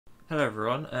Hello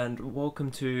everyone and welcome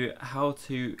to how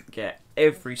to get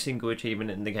every single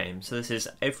achievement in the game. So this is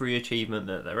every achievement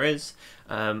that there is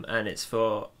and it's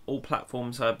for all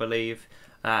platforms I believe.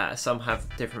 Some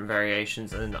have different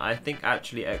variations and I think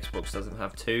actually Xbox doesn't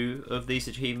have two of these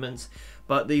achievements,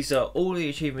 but these are all the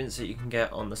achievements that you can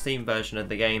get on the Steam version of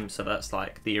the game, so that's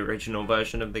like the original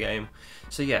version of the game.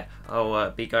 So yeah,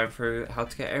 I'll be going through how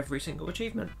to get every single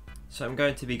achievement. So I'm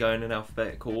going to be going in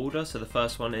alphabetical order. So the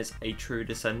first one is a true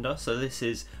descender. So this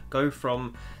is go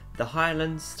from the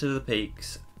highlands to the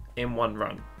peaks in one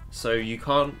run. So you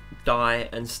can't die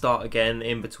and start again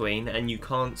in between, and you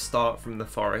can't start from the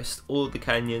forest or the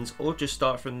canyons or just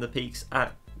start from the peaks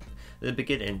at the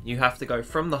beginning. You have to go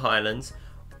from the highlands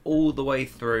all the way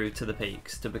through to the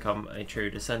peaks to become a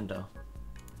true descender.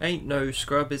 Ain't No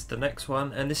Scrub is the next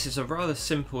one, and this is a rather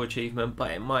simple achievement, but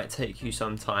it might take you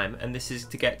some time, and this is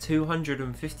to get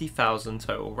 250,000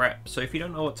 total rep. So if you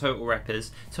don't know what total rep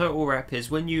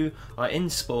is when you are in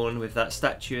spawn with that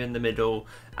statue in the middle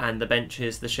and the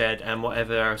benches, the shed and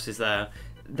whatever else is there.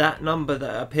 That number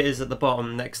that appears at the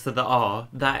bottom next to the R,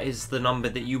 that is the number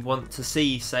that you want to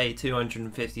see, say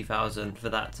 250,000, for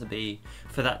that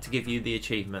to give you the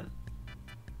achievement.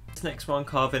 This next one,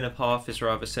 carving a path, is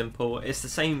rather simple. It's the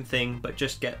same thing, but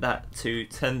just get that to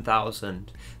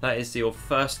 10,000. That is your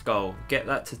first goal. Get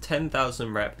that to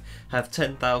 10,000 rep, have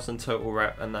 10,000 total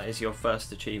rep, and that is your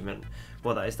first achievement.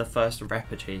 Well, that is the first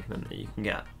rep achievement that you can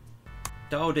get.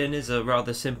 Dialed in is a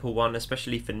rather simple one,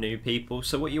 especially for new people.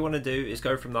 So what you want to do is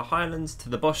go from the highlands to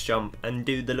the boss jump and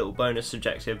do the little bonus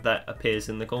objective that appears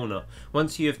in the corner.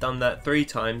 Once you have done that 3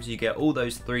 times, you get all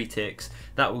those 3 ticks.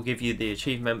 That will give you the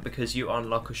achievement because you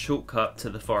unlock a shortcut to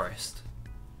the forest.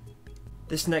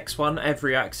 This next one,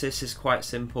 every axis, is quite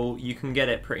simple. You can get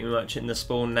it pretty much in the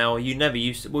spawn now. You never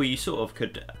used to, well, you sort of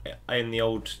could in the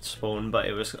old spawn, but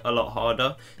it was a lot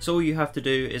harder. So all you have to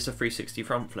do is a 360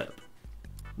 front flip.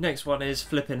 Next one is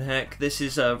Flipping Heck. This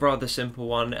is a rather simple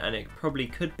one and it probably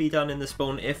could be done in the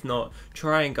spawn. If not,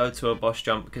 try and go to a boss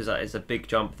jump because that is a big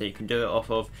jump that you can do it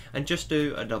off of, and just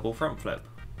do a double front flip.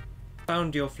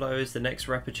 Found Your Flow is the next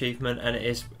rep achievement and it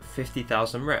is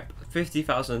 50,000 rep.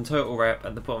 50,000 total rep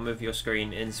at the bottom of your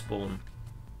screen in spawn.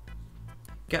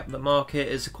 Gap the Market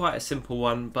is quite a simple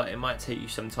one, but it might take you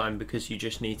some time because you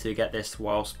just need to get this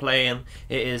whilst playing.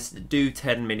 It is do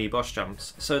 10 mini boss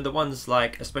jumps. So the ones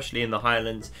like, especially in the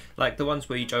highlands, like the ones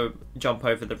where you jump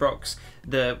over the rocks,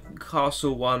 the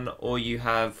castle one,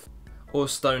 or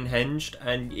Stonehenge,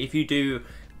 and if you do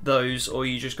those, or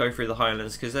you just go through the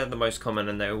highlands because they're the most common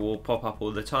and they will pop up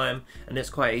all the time, and it's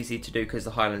quite easy to do because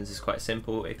the highlands is quite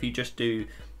simple. If you just do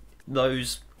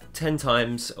those 10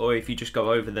 times, or if you just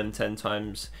go over them 10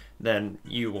 times, then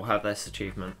you will have this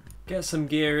achievement. Get Some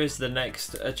Gear is the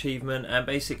next achievement, and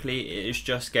basically it is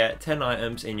just get 10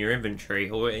 items in your inventory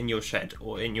or in your shed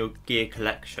or in your gear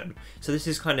collection. So this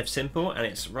is kind of simple and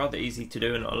it's rather easy to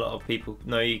do, and a lot of people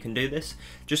know you can do this.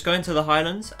 Just go into the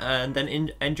highlands and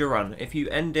then end your run. If you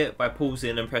end it by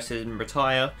pausing and pressing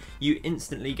retire, you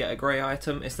instantly get a grey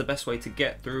item. It's the best way to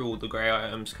get through all the grey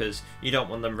items because you don't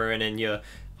want them ruining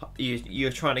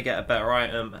you're trying to get a better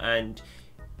item and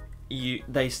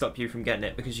they stop you from getting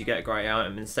it because you get a great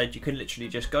item. Instead, you can literally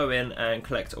just go in and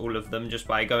collect all of them just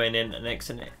by going in and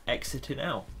exiting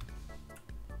out.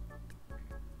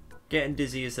 Getting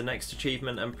Dizzy is the next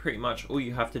achievement, and pretty much all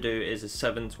you have to do is a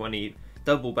 720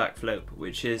 double backflip,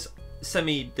 which is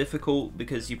semi-difficult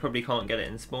because you probably can't get it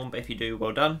in spawn, but if you do,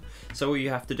 well done. So all you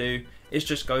have to do is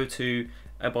just go to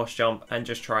a boss jump and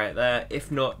just try it there.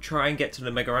 If not, try and get to the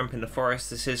mega ramp in the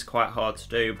forest. This is quite hard to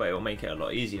do, but it will make it a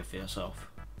lot easier for yourself.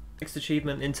 Next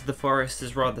achievement, Into the Forest,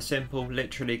 is rather simple.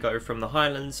 Literally go from the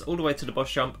highlands all the way to the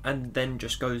boss jump and then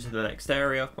just go to the next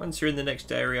area. Once you're in the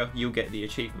next area, you'll get the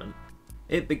achievement.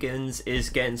 It Begins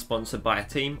is getting sponsored by a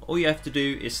team. All you have to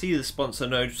do is see the sponsor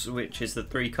nodes, which is the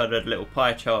 3 coloured little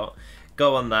pie chart.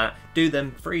 Go on that, do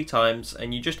them 3 times,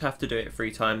 and you just have to do it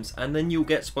 3 times, and then you'll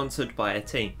get sponsored by a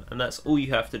team, and that's all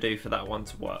you have to do for that one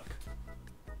to work.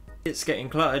 It's Getting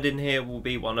Cluttered in here will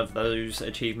be one of those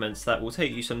achievements that will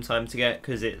take you some time to get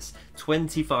because it's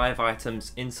 25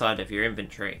 items inside of your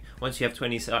inventory. Once you have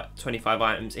 25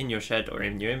 items in your shed or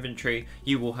in your inventory,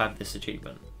 you will have this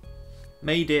achievement.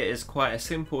 Made It is quite a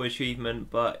simple achievement,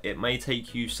 but it may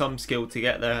take you some skill to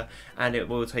get there, and it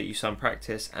will take you some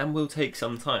practice and will take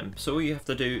some time. So all you have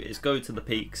to do is go to the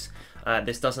peaks.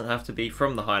 This doesn't have to be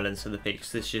from the highlands to the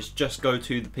peaks. This is just go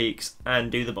to the peaks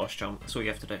and do the boss jump. That's all you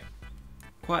have to do.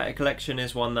 Quite a Collection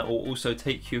is one that will also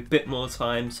take you a bit more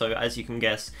time. So as you can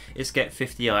guess, it's get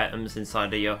 50 items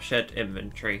inside of your shed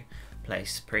inventory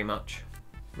place pretty much.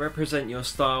 Represent your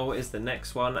style is the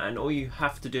next one, and all you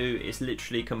have to do is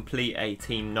literally complete a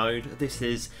team node. This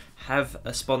is have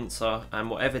a sponsor, and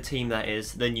whatever team that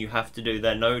is, then you have to do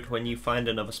their node when you find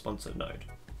another sponsored node.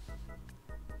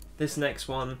 This next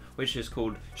one, which is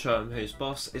called Show 'em Who's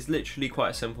Boss, is literally quite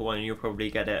a simple one. You'll probably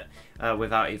get it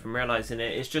without even realising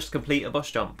it. It's just complete a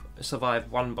boss jump. Survive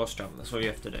one boss jump, that's all you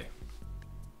have to do.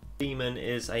 Demon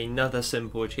is another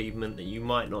simple achievement that you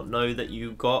might not know that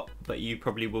you got, but you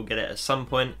probably will get it at some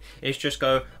point. It's just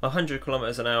go 100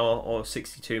 kilometers an hour or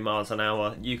 62 miles an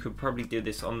hour. You could probably do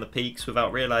this on the peaks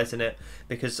without realizing it,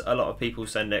 because a lot of people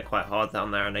send it quite hard down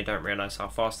there and they don't realize how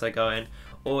fast they're going,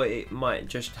 or it might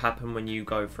just happen when you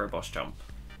go for a boss jump.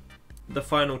 The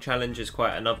final challenge is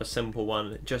quite another simple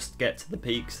one. Just get to the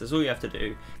peaks. That's all you have to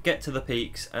do. Get to the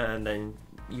peaks and then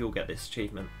you'll get this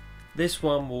achievement. This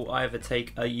one will either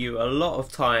take you a lot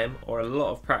of time or a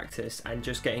lot of practice and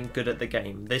just getting good at the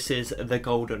game. This is the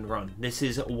Golden Run. This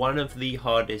is one of the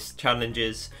hardest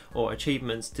challenges or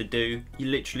achievements to do.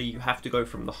 You have to go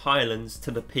from the highlands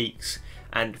to the peaks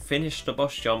and finish the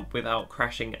boss jump without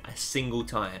crashing a single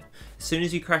time. As soon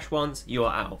as you crash once, you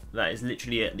are out. That is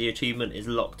literally it. The achievement is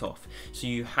locked off. So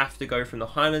you have to go from the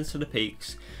highlands to the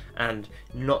peaks and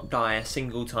not die a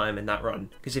single time in that run,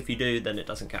 because if you do, then it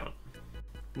doesn't count.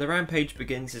 The Rampage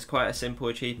Begins is quite a simple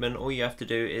achievement. All you have to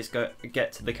do is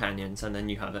get to the canyons and then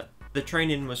you have it. The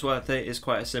Training Was Worth It is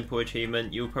quite a simple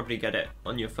achievement. You'll probably get it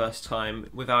on your first time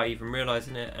without even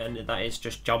realising it, and that is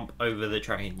just jump over the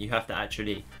train. You have to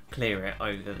actually clear it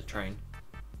over the train.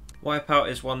 Wipeout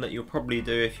is one that you'll probably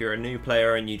do if you're a new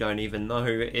player and you don't even know,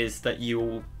 is that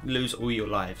you'll lose all your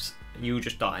lives. You'll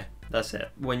just die. That's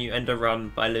it. When you end a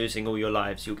run by losing all your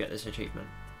lives, you'll get this achievement.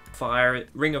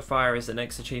 Ring of Fire is the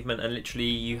next achievement, and literally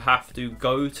you have to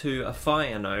go to a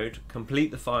fire node,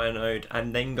 complete the fire node,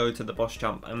 and then go to the boss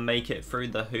jump and make it through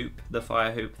the hoop, the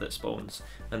fire hoop that spawns,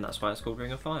 and that's why it's called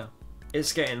Ring of Fire.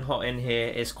 It's Getting Hot in here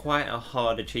is quite a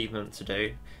hard achievement to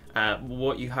do.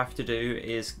 What you have to do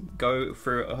is go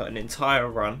through an entire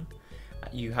run.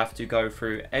 You have to go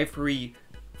through every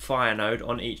fire node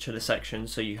on each of the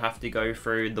sections, so you have to go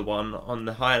through the one on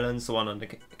the highlands, the one on the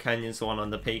canyons, the one on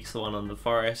the peaks, the one on the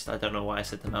forest. I don't know why I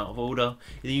said them out of order.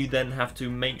 You then have to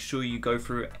make sure you go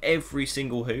through every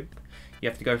single hoop. You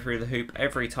have to go through the hoop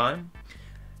every time.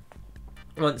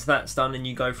 Once that's done and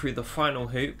you go through the final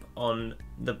hoop on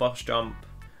the boss jump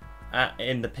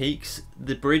in the peaks,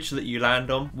 the bridge that you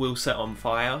land on will set on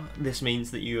fire. This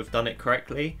means that you have done it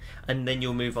correctly, and then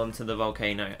you'll move on to the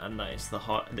volcano, and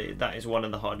that is one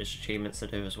of the hardest achievements to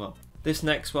do as well. This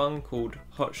next one, called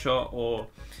Hot Shot or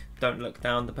Don't Look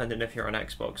Down, depending if you're on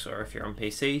Xbox or if you're on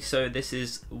PC. So this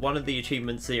is one of the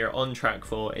achievements that you're on track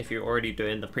for if you're already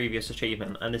doing the previous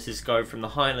achievement, and this is go from the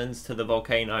highlands to the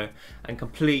volcano and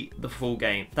complete the full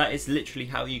game. That is literally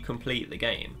how you complete the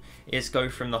game, is go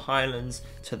from the highlands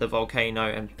to the volcano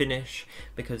and finish,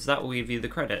 because that will give you the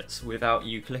credits without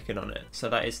you clicking on it. So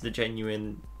that is the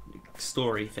genuine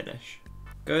story finish.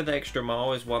 Go the Extra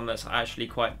Mile is one that's actually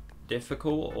quite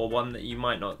difficult, or one that you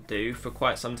might not do for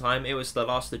quite some time. It was the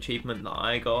last achievement that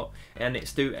I got, and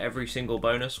it's do every single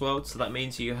bonus world. So that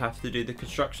means you have to do the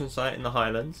construction site in the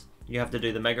highlands, you have to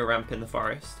do the mega ramp in the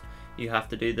forest, you have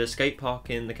to do the skate park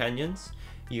in the canyons,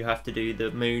 you have to do the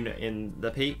moon in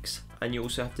the peaks, and you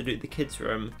also have to do the kids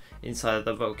room inside of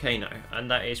the volcano,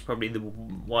 and that is probably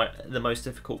the most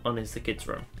difficult one, is the kids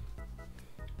room.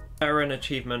 Veteran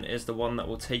achievement is the one that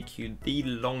will take you the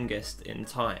longest in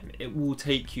time. It will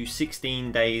take you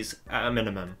 16 days at a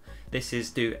minimum. This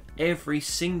is do every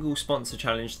single sponsor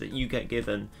challenge that you get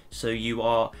given. So you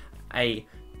are a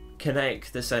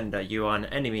kinetic descender, you are an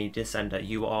enemy descender,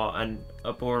 you are an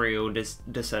arboreal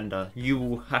descender. You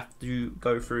will have to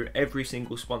go through every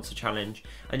single sponsor challenge,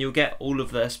 and you'll get all of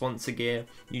their sponsor gear.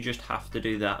 You just have to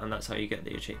do that, and that's how you get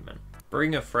the achievement.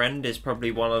 Bring a Friend is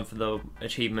probably one of the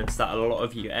achievements that a lot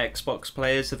of you Xbox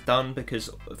players have done, because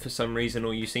for some reason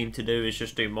all you seem to do is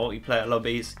just do multiplayer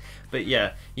lobbies. But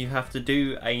yeah, you have to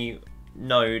do a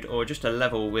node or just a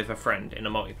level with a friend in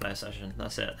a multiplayer session.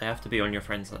 That's it. They have to be on your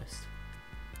friends list.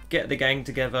 Get the Gang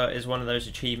Together is one of those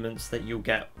achievements that you'll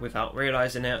get without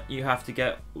realising it. You have to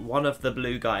get one of the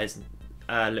blue guys'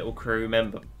 little crew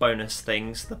member bonus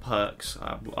things, the perks,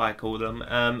 I call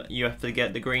them. You have to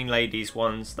get the green ladies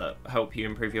ones that help you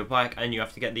improve your bike, and you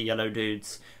have to get the yellow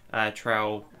dude's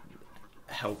trail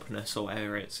helpness, or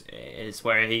whatever it is,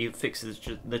 where he fixes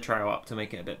the trail up to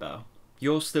make it a bit better.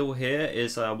 You're Still Here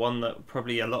is one that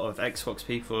probably a lot of Xbox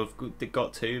people have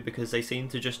got to, because they seem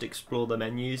to just explore the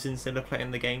menus instead of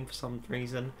playing the game for some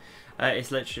reason.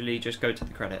 It's literally just go to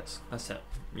the credits. That's it.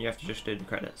 You have to just do the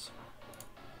credits.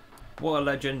 What a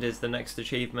Legend is the next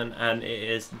achievement, and it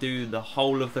is do the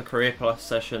whole of the Career Plus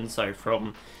session, so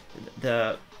from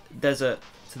the desert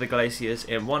to the glaciers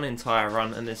in one entire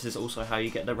run, and this is also how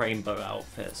you get the rainbow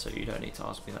outfit, so you don't need to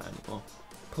ask me that anymore.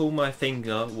 Pull My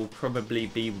Finger will probably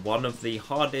be one of the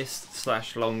hardest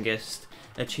 / longest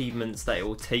achievements that it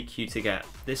will take you to get.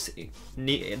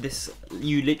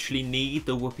 You literally need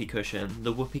the whoopee cushion.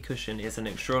 The whoopee cushion is an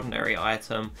extraordinary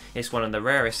item. It's one of the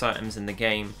rarest items in the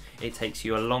game. It takes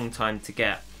you a long time to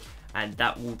get, and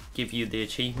that will give you the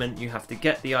achievement. You have to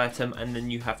get the item, and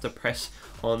then you have to press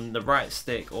on the right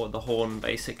stick or the horn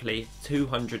basically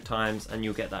 200 times, and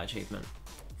you'll get that achievement.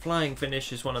 Flying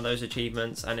Finish is one of those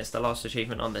achievements, and it's the last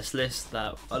achievement on this list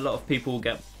that a lot of people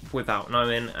get without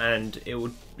knowing, and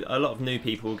a lot of new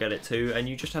people will get it too, and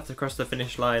you just have to cross the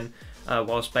finish line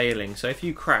whilst bailing. So if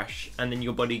you crash and then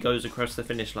your body goes across the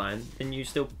finish line, then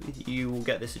you will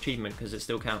get this achievement because it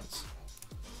still counts.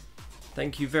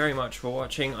 Thank you very much for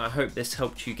watching. I hope this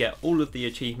helped you get all of the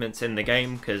achievements in the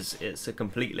game, because it's a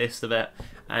complete list of it,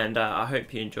 and I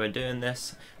hope you enjoyed doing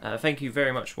this. Thank you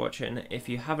very much for watching. If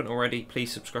you haven't already,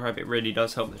 please subscribe. It really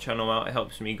does help the channel out. It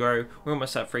helps me grow. We're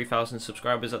almost at 3,000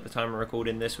 subscribers at the time of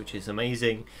recording this, which is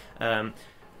amazing.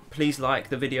 Please like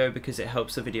the video because it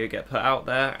helps the video get put out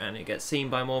there and it gets seen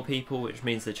by more people, which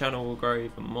means the channel will grow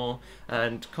even more.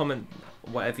 And comment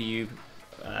whatever you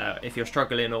if you're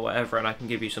struggling or whatever, and I can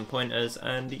give you some pointers.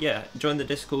 And yeah, join the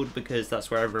Discord because that's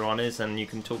where everyone is and you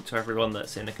can talk to everyone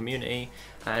that's in a community.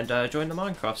 And join the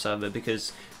Minecraft server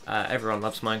because everyone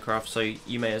loves Minecraft, so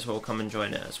you may as well come and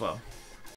join it as well.